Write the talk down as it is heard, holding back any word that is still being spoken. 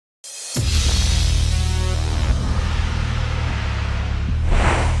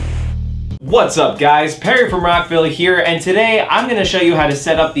What's up guys, Perry from Rockville here, and today I'm going to show you how to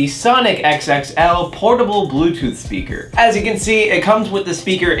set up the SONIC-XXL portable Bluetooth speaker. As you can see, it comes with the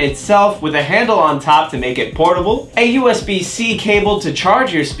speaker itself with a handle on top to make it portable, a USB-C cable to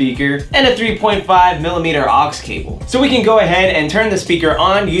charge your speaker, and a 3.5mm aux cable. So we can go ahead and turn the speaker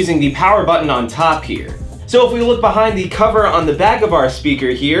on using the power button on top here. So if we look behind the cover on the back of our speaker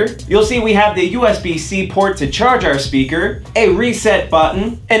here, you'll see we have the USB-C port to charge our speaker, a reset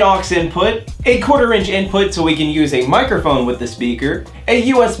button, an aux input, a 1/4 inch input so we can use a microphone with the speaker, a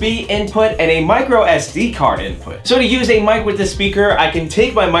USB input, and a micro SD card input. So to use a mic with the speaker, I can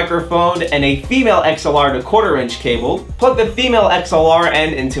take my microphone and a female XLR to 1/4 inch cable, plug the female XLR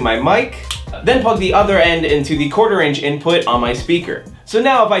end into my mic, then plug the other end into the 1/4 inch input on my speaker. So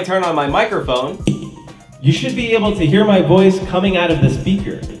now if I turn on my microphone, you should be able to hear my voice coming out of the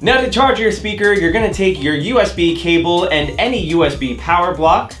speaker. Now to charge your speaker, you're going to take your USB cable and any USB power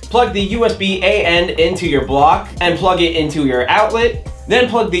block, plug the USB-A end into your block, and plug it into your outlet. Then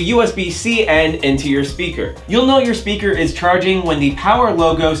plug the USB-C end into your speaker. You'll know your speaker is charging when the power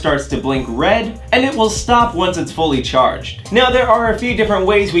logo starts to blink red, and it will stop once it's fully charged. Now there are a few different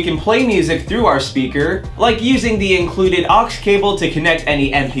ways we can play music through our speaker, like using the included aux cable to connect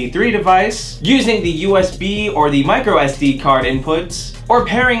any MP3 device, using the USB or the micro SD card inputs, or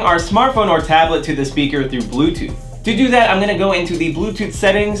pairing our smartphone or tablet to the speaker through Bluetooth. To do that, I'm going to go into the Bluetooth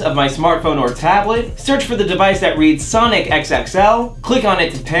settings of my smartphone or tablet, search for the device that reads SONIC-XXL, click on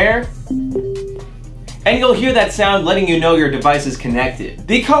it to pair, and you'll hear that sound letting you know your device is connected.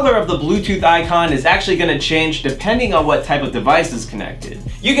 The color of the Bluetooth icon is actually going to change depending on what type of device is connected.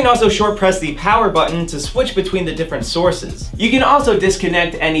 You can also short press the power button to switch between the different sources. You can also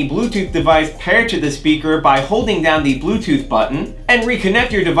disconnect any Bluetooth device paired to the speaker by holding down the Bluetooth button, and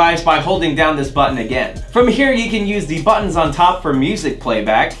reconnect your device by holding down this button again. From here you can use the buttons on top for music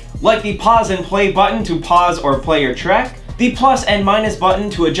playback, like the pause and play button to pause or play your track, the plus and minus button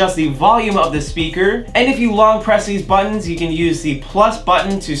to adjust the volume of the speaker, and if you long press these buttons you can use the plus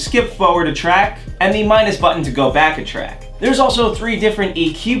button to skip forward a track, and the minus button to go back a track. There's also 3 different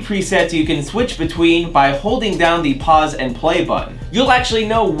EQ presets you can switch between by holding down the pause and play button. You'll actually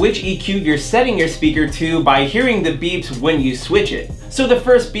know which EQ you're setting your speaker to by hearing the beeps when you switch it. So the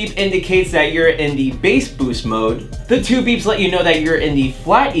first beep indicates that you're in the bass boost mode, the 2 beeps let you know that you're in the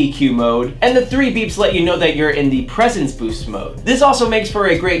flat EQ mode, and the 3 beeps let you know that you're in the presence boost mode. This also makes for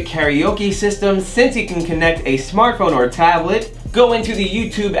a great karaoke system since you can connect a smartphone or tablet, go into the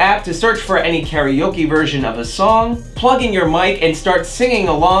YouTube app to search for any karaoke version of a song, plug in your mic, and start singing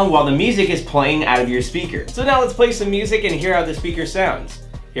along while the music is playing out of your speaker. So now let's play some music and hear how the speaker sounds.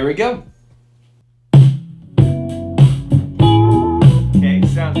 Here we go. Okay,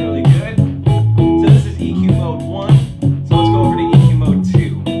 sounds really good. So this is EQ mode 1, so let's go over to EQ mode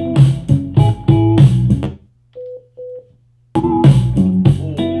 2.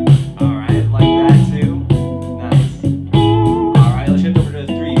 Alright, like that too. Nice. Alright, let's shift over to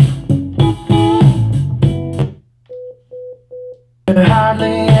 3.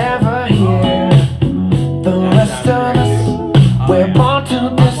 Hardly ever hear the rest of us. We're born to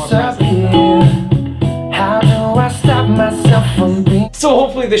disappear. How do I stop myself from being? So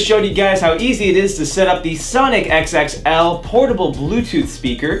hopefully this showed you guys how easy it is to set up the SONIC-XXL portable Bluetooth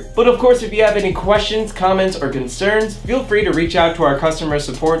speaker. But of course, if you have any questions, comments, or concerns, feel free to reach out to our customer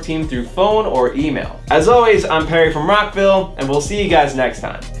support team through phone or email. As always, I'm Perry from Rockville, and we'll see you guys next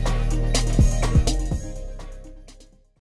time.